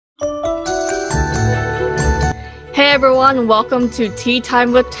everyone, welcome to Tea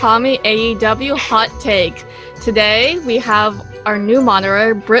Time with Tommy AEW Hot Take. Today we have our new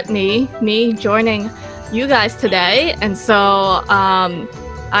monitor, Brittany, me joining you guys today, and so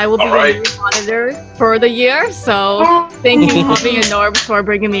I will be your new monitor for the year. So thank you, Tommy and Norb, for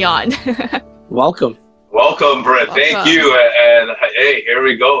bringing me on. Welcome, Britt. Thank you, and hey, here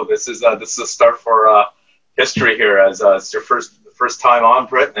we go. This is a start for history here, as it's your first time on,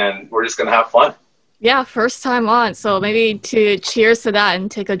 Britt, and we're just gonna have fun. Yeah, first time on, so maybe to cheers to that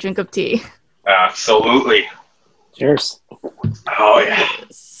and take a drink of tea. Absolutely. Cheers. Oh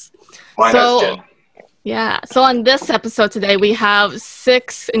yeah. So on this episode today, we have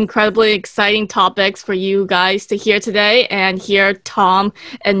 6 incredibly exciting topics for you guys to hear today and hear Tom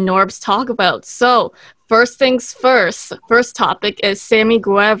and Norbs talk about. So first things first. First topic is Sammy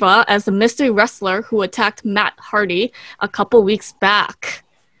Guevara as a mystery wrestler who attacked Matt Hardy a couple weeks back.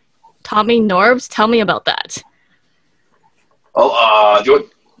 Tommy, Norbs, tell me about that. Well, do you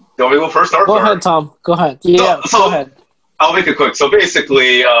want me to go first? Go ahead, Tom. Go ahead. Yeah, go ahead. I'll make it quick. So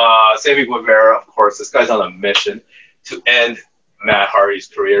basically, Sammy Guevara, of course, this guy's on a mission to end Matt Hardy's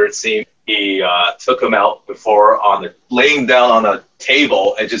career. It seemed he took him out before laying down on a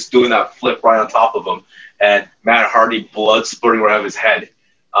table and just doing that flip right on top of him. And Matt Hardy, blood spurting right out of his head.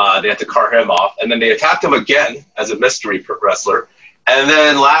 They had to cart him off. And then they attacked him again as a mystery wrestler. And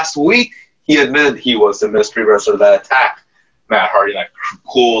then last week, he admitted he was the mystery wrestler that attacked Matt Hardy. That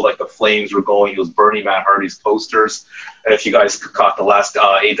cool, like the flames were going. He was burning Matt Hardy's posters. And if you guys caught the last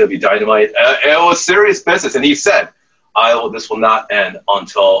AEW Dynamite, it was serious business. And he said, this will not end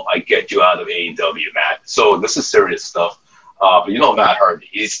until I get you out of AEW, Matt. So this is serious stuff. But you know Matt Hardy,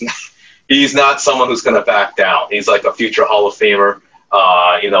 he's not someone who's going to back down. He's like a future Hall of Famer.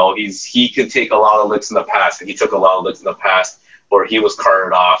 He can take a lot of licks in the past, and he took a lot of licks in the past where he was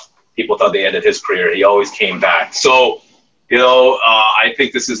carted off. People thought they ended his career. He always came back. So, I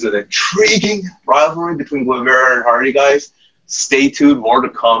think this is an intriguing rivalry between Guevara and Hardy, guys. Stay tuned. More to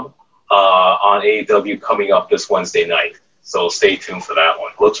come on AEW coming up this Wednesday night. So stay tuned for that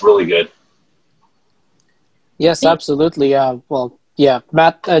one. Looks really good. Yes, absolutely.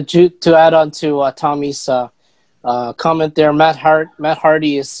 Matt, to add on to Tommy's comment there, Matt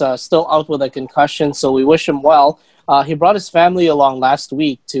Hardy is still out with a concussion, so we wish him well. He brought his family along last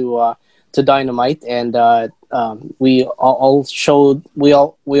week to Dynamite, and we all saw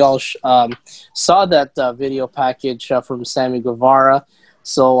that video package from Sammy Guevara.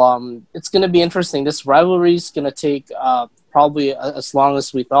 So it's going to be interesting. This rivalry is going to take probably as long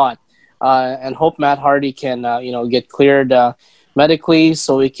as we thought, and hope Matt Hardy can get cleared medically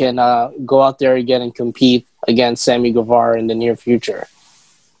so we can go out there again and compete against Sammy Guevara in the near future.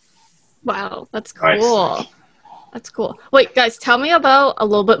 Wow, that's cool. Nice. That's cool. Wait, guys, tell me a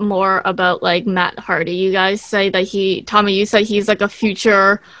little bit more about like Matt Hardy. You guys say that Tommy, you said he's like a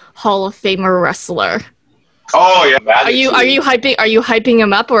future Hall of Famer wrestler. Oh yeah, Matt. Are you hyping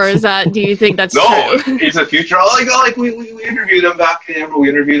him up, or is that? Do you think that's no? True? He's a future. Like we interviewed him back. Remember we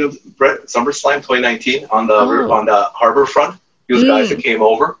interviewed him Brett SummerSlam 2019 on the Harbor Front. He was the guys that came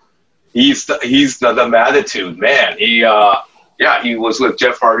over. He's the Magnitude man. He was with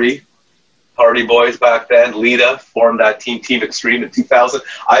Jeff Hardy. Hardy Boys back then. Lita formed that Team Extreme in 2000.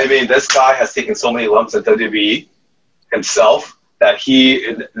 I mean, this guy has taken so many lumps at WWE himself that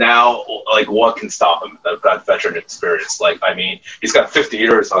he now, like, what can stop him? That veteran experience. Like, I mean, he's got 50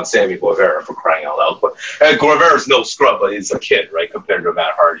 years on Sammy Guevara, for crying out loud. And Guevara's no scrub, but he's a kid, right, compared to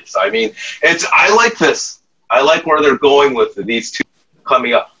Matt Hardy. So, I mean, I like this. I like where they're going with these two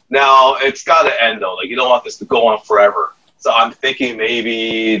coming up. Now, it's got to end, though. Like, you don't want this to go on forever. So I'm thinking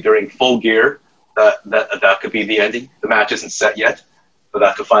maybe during Full Gear that could be the ending. The match isn't set yet, but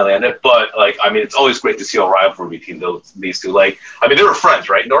that could finally end it. But it's always great to see a rivalry between these two. Like, they were friends,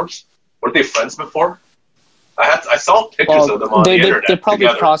 right, Norbs? Weren't they friends before? I saw pictures of them on the internet.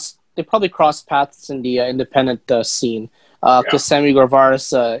 They probably crossed paths in the independent scene. Because Sammy Guevara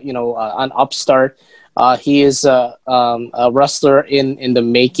is an upstart. He is a wrestler in the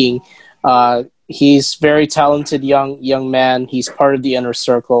making. He's very talented young man. He's part of the inner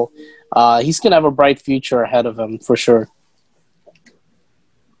circle. He's going to have a bright future ahead of him, for sure.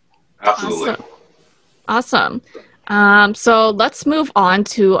 Absolutely. Awesome. So let's move on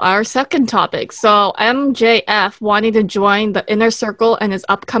to our second topic. So MJF wanting to join the inner circle and his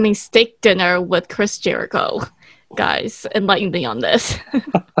upcoming steak dinner with Chris Jericho. Guys, enlighten me on this.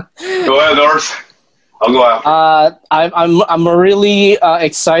 Go ahead, Norbs. I'll go after. I'm really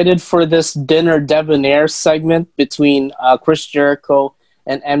excited for this dinner debonair segment between Chris Jericho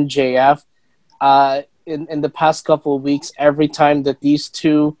and MJF. In the past couple of weeks, every time that these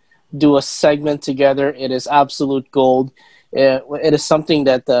two do a segment together, it is absolute gold. It is something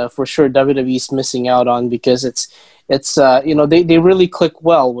that for sure WWE is missing out on, because it's they really click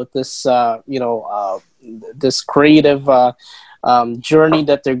well with this this creative journey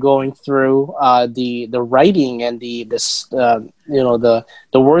that they're going through. The writing and the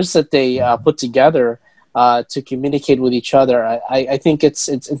words that they put together to communicate with each other. I think it's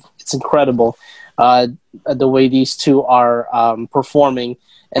incredible the way these two are performing.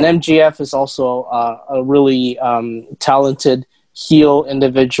 And MJF is also a really talented heel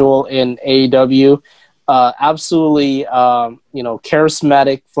individual in AEW. Absolutely,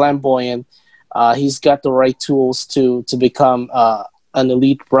 charismatic, flamboyant. He's got the right tools to become an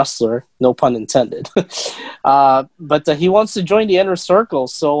elite wrestler, no pun intended. But he wants to join the Inner Circle,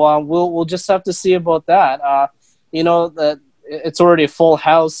 so we'll just have to see about that. That it's already a full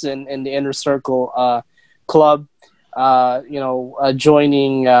house in the Inner Circle club.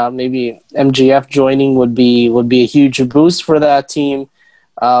 Joining maybe MJF joining would be a huge boost for that team.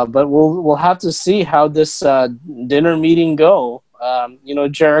 But we'll have to see how this dinner meeting go.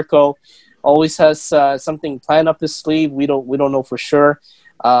 Jericho always has something planned up his sleeve. We don't know for sure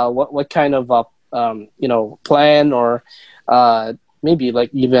what kind of plan, or maybe like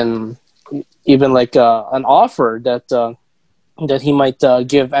even like an offer that he might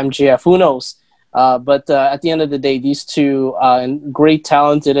give MJF. Who knows? But at the end of the day, these two great,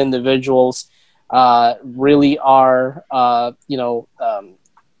 talented individuals really are,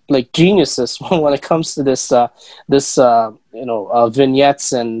 like geniuses when it comes to this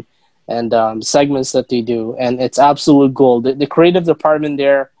vignettes and segments that they do, and it's absolute gold. The creative department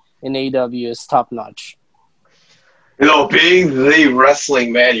there in AEW is top notch. Being the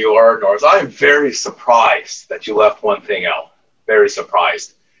wrestling man you are, Norris, I'm very surprised that you left one thing out. Very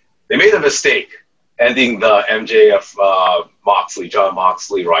surprised. They made a mistake ending the MJF John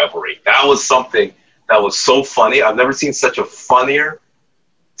Moxley rivalry. That was something that was so funny. I've never seen such a funnier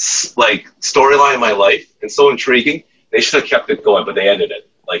storyline in my life, and so intriguing. They should have kept it going, but they ended it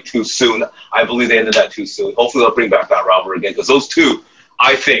too soon. I believe they ended that too soon. Hopefully they'll bring back that rivalry again, because those two,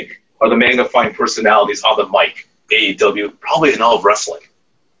 I think, are the magnifying personalities on the mic. AEW, probably in all of wrestling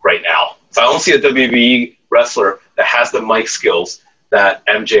right now. So I don't see a WWE wrestler that has the mic skills that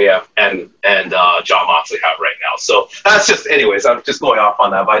MJF and John Moxley have right now. So that's just, anyways, I'm just going off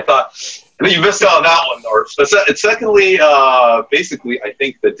on that. But I thought, you missed out on that one, North. But secondly, basically, I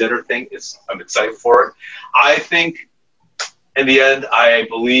think the dinner thing I'm excited for it. I think, in the end, I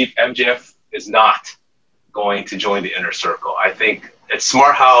believe MJF is not going to join the Inner Circle. I think it's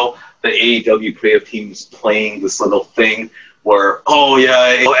smart how the AEW creative team is playing this little thing where,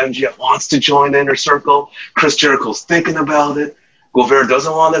 MJF wants to join the Inner Circle. Chris Jericho's thinking about it. Guevara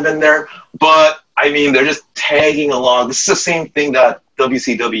doesn't want him in there. But, they're just tagging along. This is the same thing that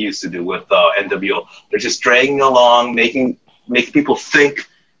WCW used to do with NWO. They're just dragging along, making people think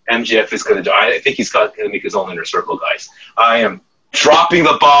MJF is going to join. I think he's going to make his own Inner Circle, guys. I am dropping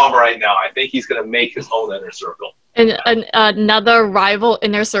the bomb right now. I think he's going to make his own Inner Circle. And another rival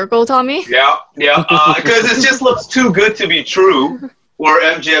Inner Circle, Tommy? Yeah. Because it just looks too good to be true, where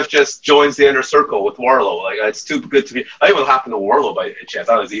MJF just joins the Inner Circle with Wardlow. It's too good to be. I think what happened to Wardlow by chance.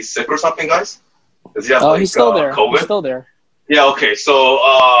 I don't know, is he sick or something, guys? Does he have, he's still there. COVID? He's still there. Yeah, okay.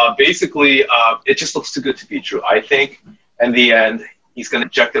 So basically, it just looks too good to be true. I think in the end, he's going to be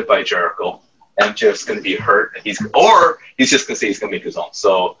rejected by Jericho. MJF's going to be hurt. He's just going to say he's going to make his own.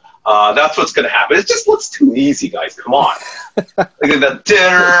 So that's what's going to happen. It just looks too easy, guys. Come on. Look at the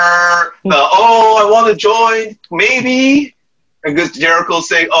dinner. I want to join, maybe. And Jericho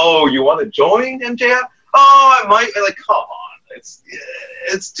say, you want to join, MJF? I might. Come on.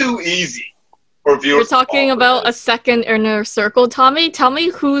 It's too easy for viewers. You're talking about a second Inner Circle, Tommy. Tell me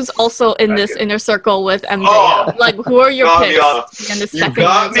who's also in this Inner Circle with MJF. Who are your picks in the second? You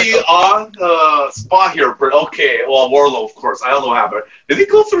got me on the spot here, but okay. Well, Wardlow, of course. I don't know what happened. Did he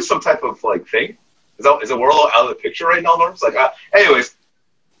go through some type of thing? Is it Wardlow out of the picture right now, Norm? Anyways,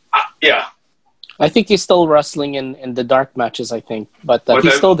 yeah. I think he's still wrestling in the dark matches, I think. But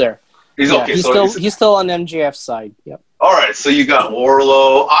he's still there. He's okay. He's still on MJF's side. Yep. All right, so you got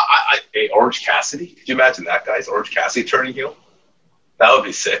Wardlow. Orange Cassidy. Could you imagine that, guys? Orange Cassidy turning heel? That would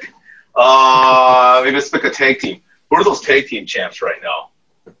be sick. Maybe let's pick a tag team. Who are those tag team champs right now?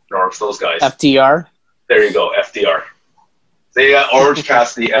 Norks, those guys. FTR. There you go, FTR. So you got Orange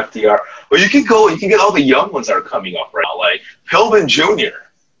Cassidy, FTR. Well, you can get all the young ones that are coming up right now. Like Pillman Jr.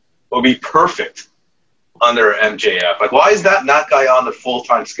 will be perfect under MJF. Why is that not guy on the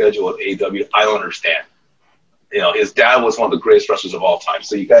full-time schedule at AEW? I don't understand. His dad was one of the greatest wrestlers of all time.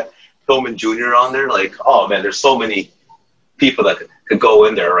 So you got Pillman Jr. on there. Oh, man, there's so many people that could. could go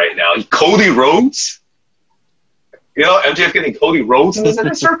in there right now. Cody Rhodes. You know, MJF getting Cody Rhodes in his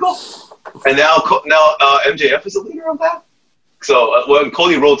inner circle, and now MJF is the leader of that. So when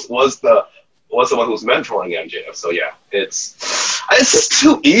Cody Rhodes was the one who was mentoring MJF. So yeah, it's just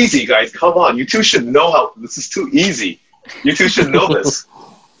too easy, guys. Come on, you two should know how this is too easy. You two should know this.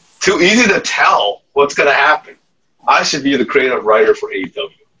 Too easy to tell what's gonna happen. I should be the creative writer for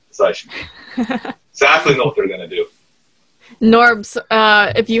AEW. So I should be. Exactly know what they're gonna do. Norbs,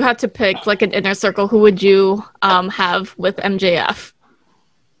 if you had to pick like an inner circle, who would you have with MJF?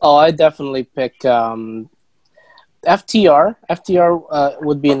 Oh, I definitely pick FTR. FTR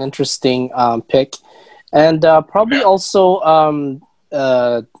would be an interesting pick, and probably also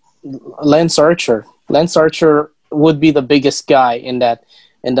Lance Archer. Lance Archer would be the biggest guy in that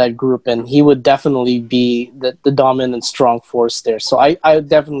group, and he would definitely be the dominant, strong force there. So I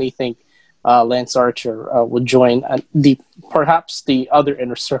definitely think Lance Archer would join perhaps the other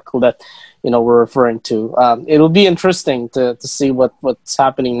inner circle that we're referring to. It'll be interesting to see what's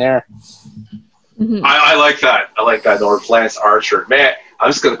happening there. Mm-hmm. I like that. I like that. Or Lance Archer. Man, I'm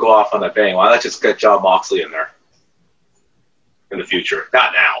just gonna go off on that bang. Why not just get Jon Moxley in there in the future?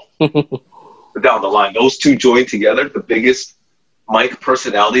 Not now. But down the line, those two joined together, the biggest mic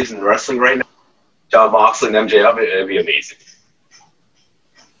personalities in wrestling right now. Jon Moxley and MJF, it'd be amazing.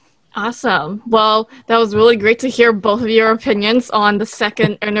 Awesome. Well, that was really great to hear both of your opinions on the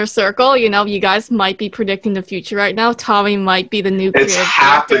second inner circle. You guys might be predicting the future right now. Tommy might be the new creative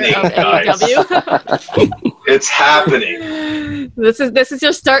director of AEW. It's happening. This is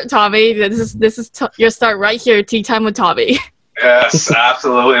your start, Tommy. This is your start right here. Tea time with Tommy. Yes,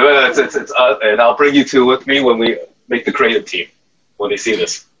 absolutely. And I'll bring you two with me when we make the creative team when they see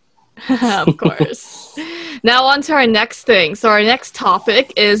this. Of course. Now on to our next thing. So our next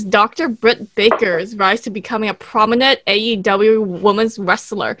topic is Dr. Britt Baker's rise to becoming a prominent AEW women's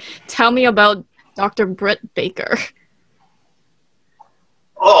wrestler. Tell me about Dr. Britt Baker.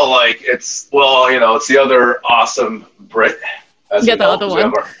 Oh, it's the other awesome Britt. Yeah, the other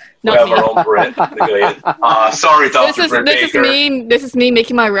one. We have our own Britt. Sorry, Dr. Britt Baker. This is me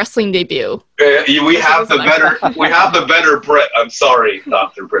making my wrestling debut. We have the better Britt. I'm sorry,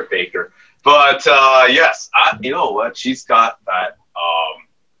 Dr. Britt Baker. But yes, you know what? She's got that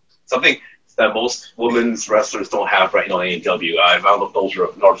something that most women's wrestlers don't have right now in AEW. I don't know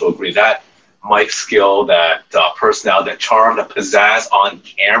if Norbs will agree. That mic skill, that personality, that charm, that pizzazz on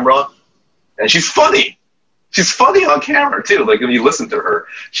camera, and she's funny. She's funny on camera too. Like if you listen to her,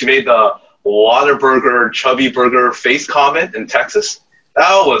 she made the Whataburger Chubby Burger face comment in Texas.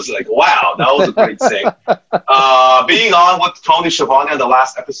 That was wow, that was a great thing. Being on with Tony Schiavone on the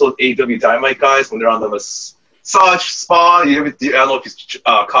last episode of AEW Dynamite, guys, when they're on the massage spa, I don't know if you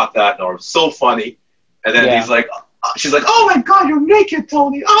caught that, or so funny. And then she's like, "Oh my God, you're naked,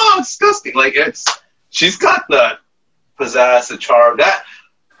 Tony! Oh, it's disgusting!" She's got the pizzazz, the charm, that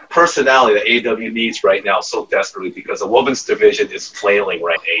personality that AEW needs right now so desperately, because the women's division is flailing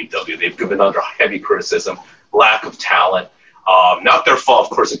right now. AEW, they've been under heavy criticism, lack of talent. Not their fault,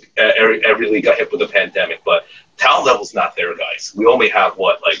 of course. Every league got hit with the pandemic, but talent level's not there, guys. We only have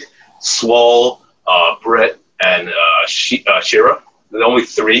Swole, Britt, and Shira. There's only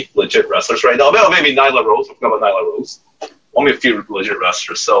 3 legit wrestlers right now. Well, maybe Nyla Rose. I forgot about Nyla Rose. Only a few legit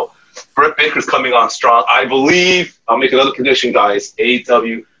wrestlers. So Britt Baker's coming on strong. I believe, I'll make another prediction, guys.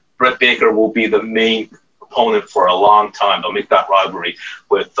 AEW, Britt Baker will be the main opponent for a long time. They'll make that rivalry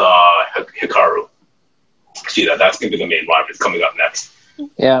with Hikaru. See that's going to be the main rivalry coming up next.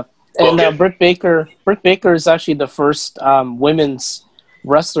 Yeah, and Britt Baker is actually the first women's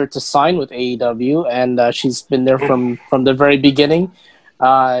wrestler to sign with AEW, and she's been there from the very beginning.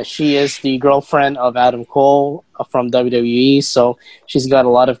 She is the girlfriend of Adam Cole from WWE, so she's got a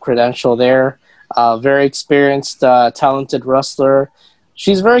lot of credential there. Very experienced, talented wrestler.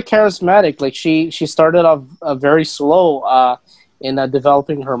 She's very charismatic. She started off very slow in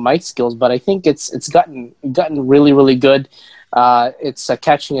developing her mic skills, but I think it's gotten really, really good. It's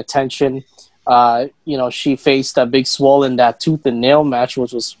catching attention. She faced a Big Swole in that tooth and nail match,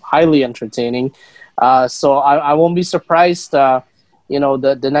 which was highly entertaining. So I won't be surprised. The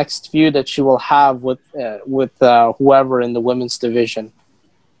next feud that she will have with whoever in the women's division.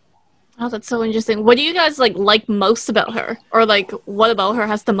 Oh, that's so interesting. What do you guys like most about her, or what about her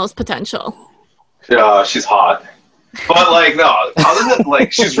has the most potential? Yeah, she's hot. But no, other than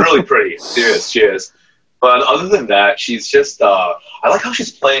she's really pretty. She is. But other than that, she's just I like how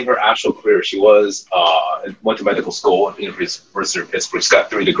she's playing her actual career. She went to medical school at the University of Pittsburgh. She's got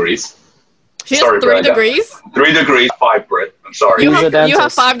 3 degrees. She has 3 degrees? 3 degrees, 5 Brit. I'm sorry. You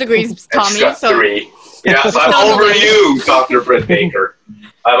have 5 degrees, Tommy. She's got 3. Yeah, so I'm over you, Dr. Britt Baker.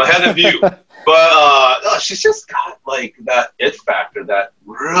 I'm ahead of you. But no, she's just got like that it factor that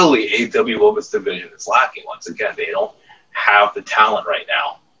really AEW Women's Division is lacking. Once again, they don't have the talent right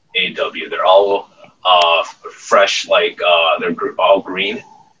now. AEW, they're all fresh, like they're all green,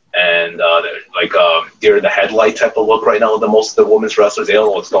 and they're like deer in the headlight type of look right now. The most of the women's wrestlers, they don't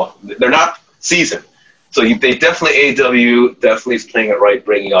know what's going. They're not seasoned. So they definitely, AEW definitely is playing it right,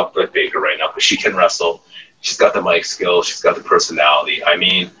 bringing up Britt Baker right now because she can wrestle. She's got the mic skills. She's got the personality. I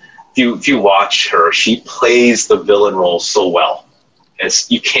mean, if you watch her, she plays the villain role so well.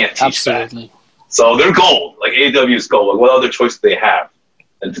 You can't teach that. So they're gold. Like AEW is gold. Like, what other choice do they have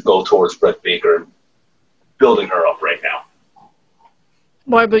than to go towards Britt Baker, building her up right now?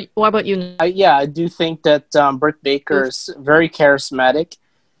 What about you? Yeah, I do think that Britt Baker is very charismatic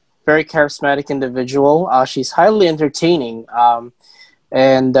individual. She's highly entertaining,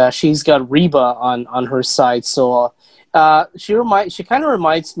 and she's got Reba on her side. So she kind of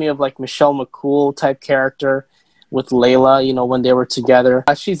reminds me of like Michelle McCool type character with Layla. You know, when they were together.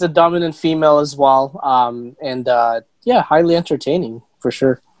 She's a dominant female as well, and yeah, highly entertaining for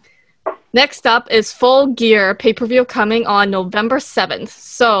sure. Next up is Full Gear pay-per-view coming on November 7th.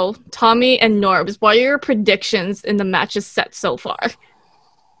 So, Tommy and Norbs, what are your predictions in the matches set so far?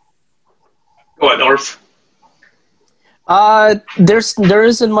 Go ahead, Norbs. There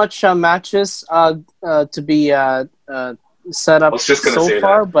isn't much matches to be set up so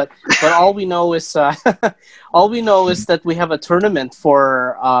far, but all we know is that we have a tournament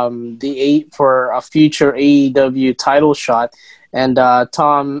for for a future AEW title shot. And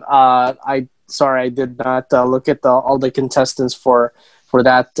Tom, I did not look at all the contestants for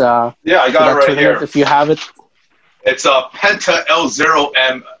that. Yeah, I got it right here. If you have it, it's Penta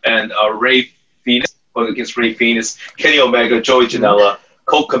L0M and Ray Phoenix against Ray Phoenix, Kenny Omega, Joey Janela,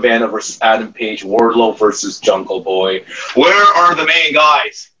 Colt Cabana versus Adam Page, Wardlow versus Jungle Boy. Where are the main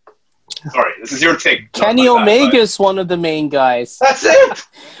guys? Sorry, this is your take. Kenny Omega is one of the main guys. That's it.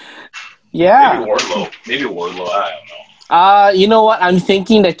 Yeah. Maybe Wardlow. I don't know. You know what? I'm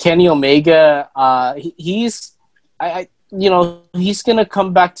thinking that Kenny Omega, he's gonna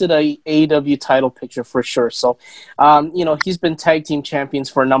come back to the AEW title picture for sure. So, he's been tag team champions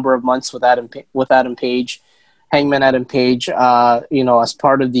for a number of months with Adam Page, Hangman Adam Page. As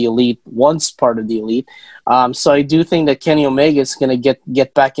part of the Elite, once part of the Elite. So I do think that Kenny Omega is gonna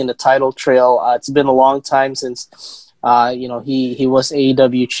get back in the title trail. It's been a long time since, he was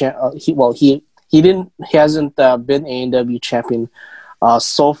AEW He hasn't been AEW champion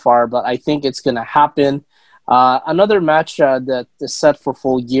so far, but I think it's going to happen. Another match that is set for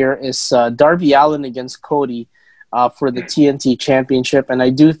Full Gear is Darby Allin against Cody for the TNT Championship, and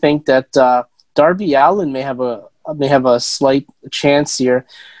I do think that Darby Allin may have a slight chance here.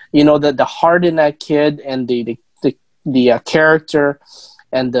 You know, the heart in that kid and the character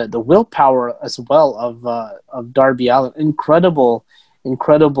and the willpower as well of Darby Allin.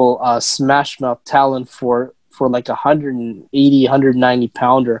 Incredible smash mouth talent for like 180, 190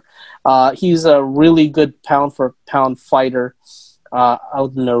 pounder. He's a really good pound for pound fighter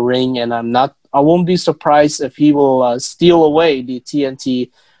out in the ring, and I won't be surprised if he will steal away the TNT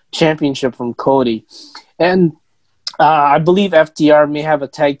championship from Cody. And I believe FTR may have a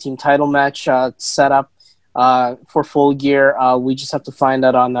tag team title match set up for Full Gear. We just have to find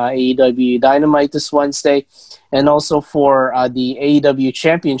out on AEW Dynamite this Wednesday. And also for the AEW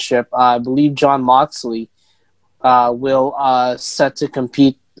Championship, I believe Jon Moxley will set to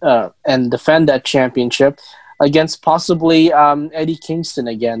compete and defend that championship against possibly Eddie Kingston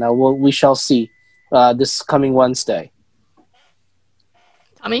again. We shall see this coming Wednesday.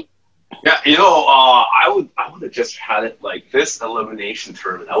 Tommy? Yeah, I would have just had it like this elimination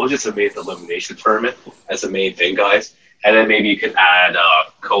tournament. I would just have made the elimination tournament as the main thing, guys. And then maybe you could add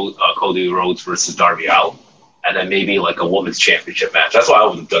Cody Rhodes versus Darby Allin. And then maybe like a women's championship match. That's what I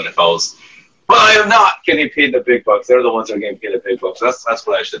would have done if I was. But I am not getting paid the big bucks. They're the ones that are getting paid the big bucks. That's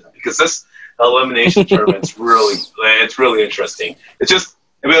what I should have done. Because this elimination tournament's really interesting. It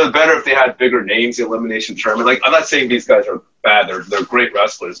would be better if they had bigger names in the elimination tournament. Like, I'm not saying these guys are bad. They're great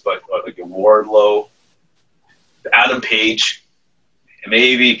wrestlers, but like Wardlow, Adam Page, and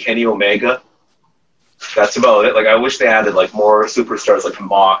maybe Kenny Omega. That's about it. Like, I wish they added like more superstars like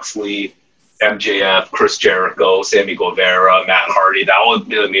Moxley, MJF, Chris Jericho, Sammy Guevara, Matt Hardy. That would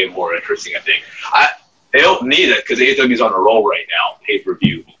be made it more interesting, I think. They don't need it because AEW's on a roll right now,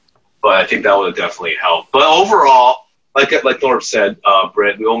 pay-per-view. But I think that would definitely help. But overall, like Norb said,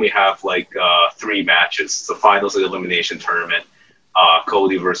 Britt, we only have like 3 matches. The finals of the elimination tournament,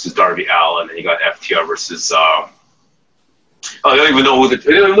 Cody versus Darby Allin, and you got FTR versus. They don't even know who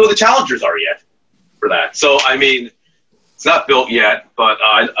the challengers are yet. for that. So I mean, it's not built yet, but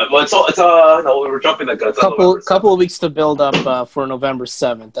no, we're jumping the guns. Couple of weeks to build up for November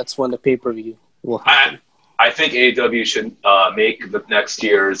 7th. That's when the pay-per-view will happen. I think AEW should make the next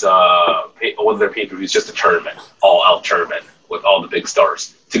year's one of their pay-per-views just a tournament, all-out tournament with all the big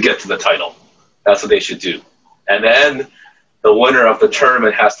stars to get to the title. That's what they should do. And then the winner of the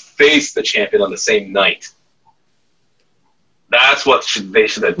tournament has to face the champion on the same night. That's what they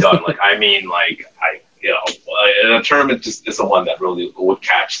should have done. A tournament just is the one that really would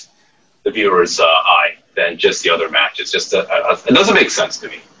catch the viewer's eye than just the other matches. It doesn't make sense to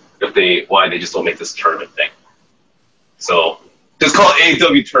me why they just don't make this tournament thing. So just call it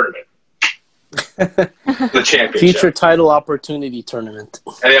AEW tournament. The championship. Future title opportunity tournament.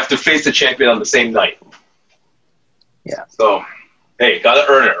 And they have to face the champion on the same night. Yeah. So, hey,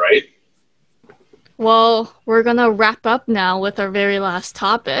 gotta earn it, right? Well, we're going to wrap up now with our very last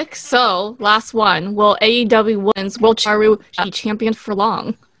topic. So, last one. Will AEW Women's World Hikaru be champion for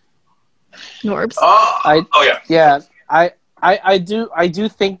long? Norbs? I do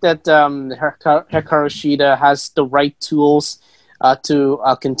think that Hikaru Shida has the right tools to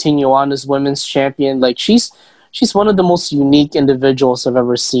continue on as women's champion. Like she's one of the most unique individuals I've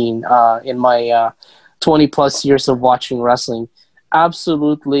ever seen in my 20 plus years of watching wrestling.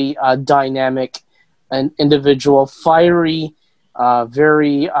 Absolutely dynamic and individual, fiery,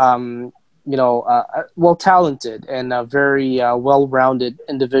 very well talented, and a very well rounded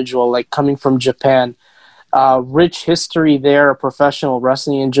individual. Like coming from Japan. Rich history there, professional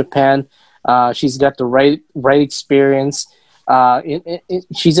wrestling in Japan. She's got the right experience.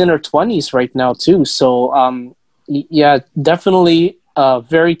 She's in her 20s right now too. So definitely a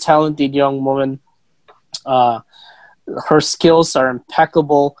very talented young woman. Her skills are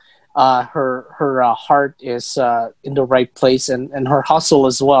impeccable. Her heart is in the right place, and her hustle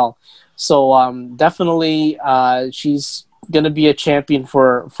as well. So definitely she's gonna be a champion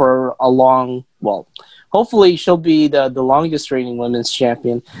for a long. Well, hopefully she'll be the longest reigning women's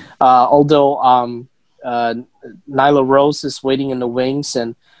champion. Although Nyla Rose is waiting in the wings,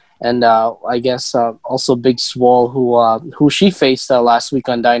 and I guess also Big Swole, who she faced last week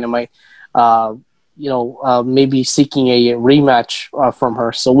on Dynamite. Maybe seeking a rematch from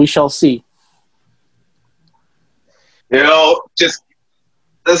her. So we shall see. Just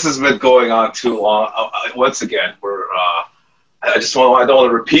this has been going on too long. Once again, I don't want to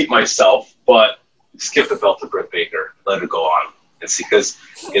repeat myself, but just give the belt to Britt Baker. Let her go on. It's because,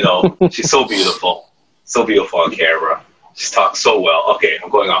 she's so beautiful. So beautiful on camera. She talks so well. Okay, I'm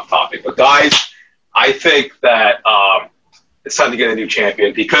going off topic. But guys, I think that it's time to get a new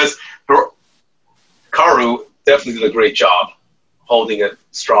champion because Karu definitely did a great job holding it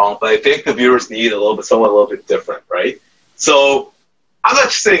strong. But I think the viewers need someone a little bit different, right? So I'm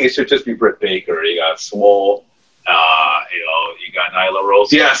not saying it should just be Britt Baker. You got Swole. You got Nyla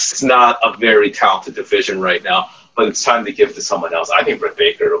Rose. Yes, it's not a very talented division right now, but it's time to give it to someone else. I think Britt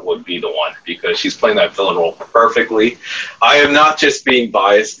Baker would be the one because she's playing that villain role perfectly. I am not just being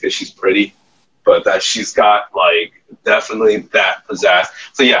biased because she's pretty, but that she's got definitely that pizzazz.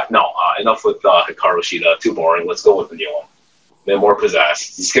 So enough with Hikaru Shida. Too boring. Let's go with the new one. Then more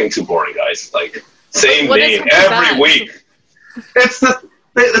pizzazz. It's getting too boring, guys. Same name every week. It's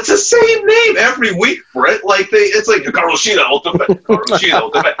the same name every week, Britt. It's like Hikaru Shida Ultimate. Hikaru Shida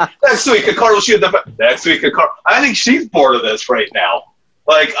Ultimate. Next week, Hikaru Shida. Next week, Hikaru. I think she's bored of this right now.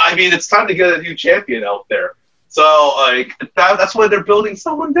 It's time to get a new champion out there. So, that's why they're building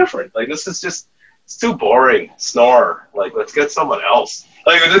someone different. This is just, it's too boring. Snore. Let's get someone else.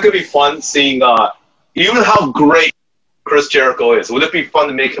 This could be fun seeing, even how great Chris Jericho is. Would it be fun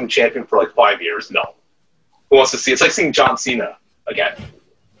to make him champion for 5 years? No. Who wants to see? It's like seeing John Cena again.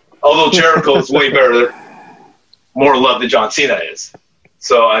 Although Jericho is way better, more loved than John Cena is.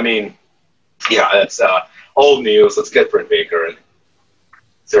 So, that's old news. Let's get Britt Baker in.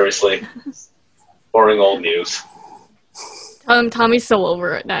 Seriously. Boring old news. Tommy's so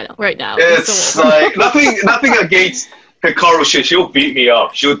over it right now. It's so nothing against Hikaru Shida. She'll beat me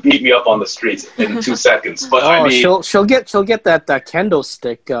up. She would beat me up on the streets in 2 seconds. But she'll get that kendo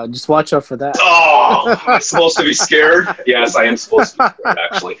stick. Just watch out for that. Oh, I'm supposed to be scared. Yes, I am supposed to be scared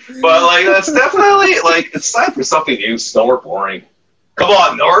actually. But that's definitely it's time for something new. So we're boring. Come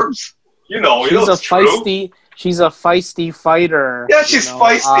on, Norbs. She's a feisty fighter. Yeah, she's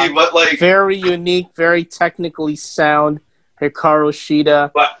feisty, but very unique, very technically sound. Hikaru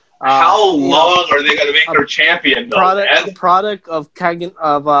Shida. But how long are they going to make her champion? Product of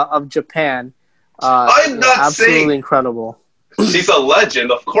Japan. I'm not absolutely saying incredible. She's a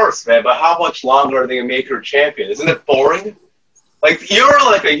legend, of course, man. But how much longer are they going to make her champion? Isn't it boring? Like you're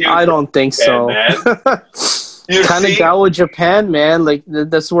like a huge. I don't think so. man. You see Kanagawa, Japan, man. Like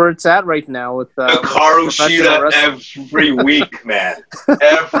that's where it's at right now with Hikaru professional Shida wrestling. every week, man.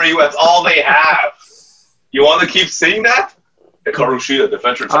 That's all they have. You want to keep seeing that? Hikaru Shida,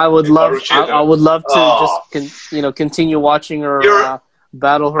 defender. I would love to Oh. just continue watching her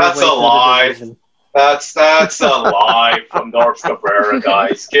battle her That's way a through the lie. division. That's a lie from Norbs Cabrera,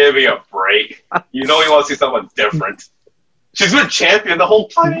 guys. Give me a break. You know you want to see someone different. She's been champion the whole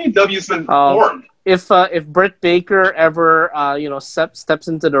time AEW's been formed. If Britt Baker ever steps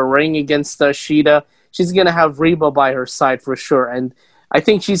into the ring against Shida, she's gonna have Reba by her side for sure, and I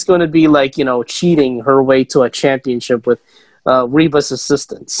think she's gonna be cheating her way to a championship with Reba's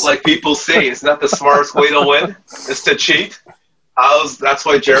assistance. Like people say, it's not the smartest way to win. It's to cheat. That's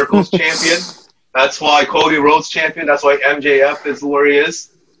why Jericho's champion. That's why Cody Rhodes champion. That's why MJF is where he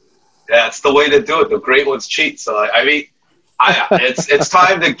is. That's the way to do it. The great ones cheat. So it's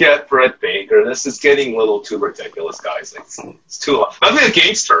time to get Britt Baker. This is getting a little too ridiculous, guys. It's too long. Nothing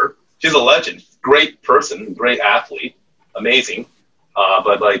against her. She's a legend. Great person. Great athlete. Amazing.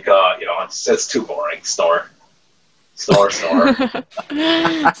 But it's too boring. Snore. Snore.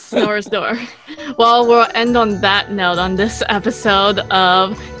 Snore. Well, we'll end on that note on this episode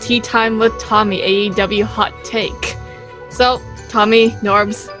of Tea Time with Tommy, AEW Hot Take. So, Tommy,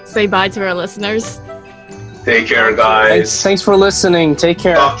 Norbs, say bye to our listeners. Take care, guys. Thanks for listening. Take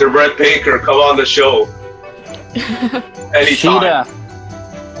care. Dr. Britt Baker, come on the show. Anytime.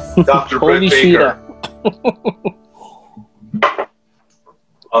 Shida. Dr. Holy Britt Baker. Shida.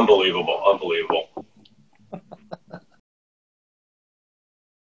 Unbelievable.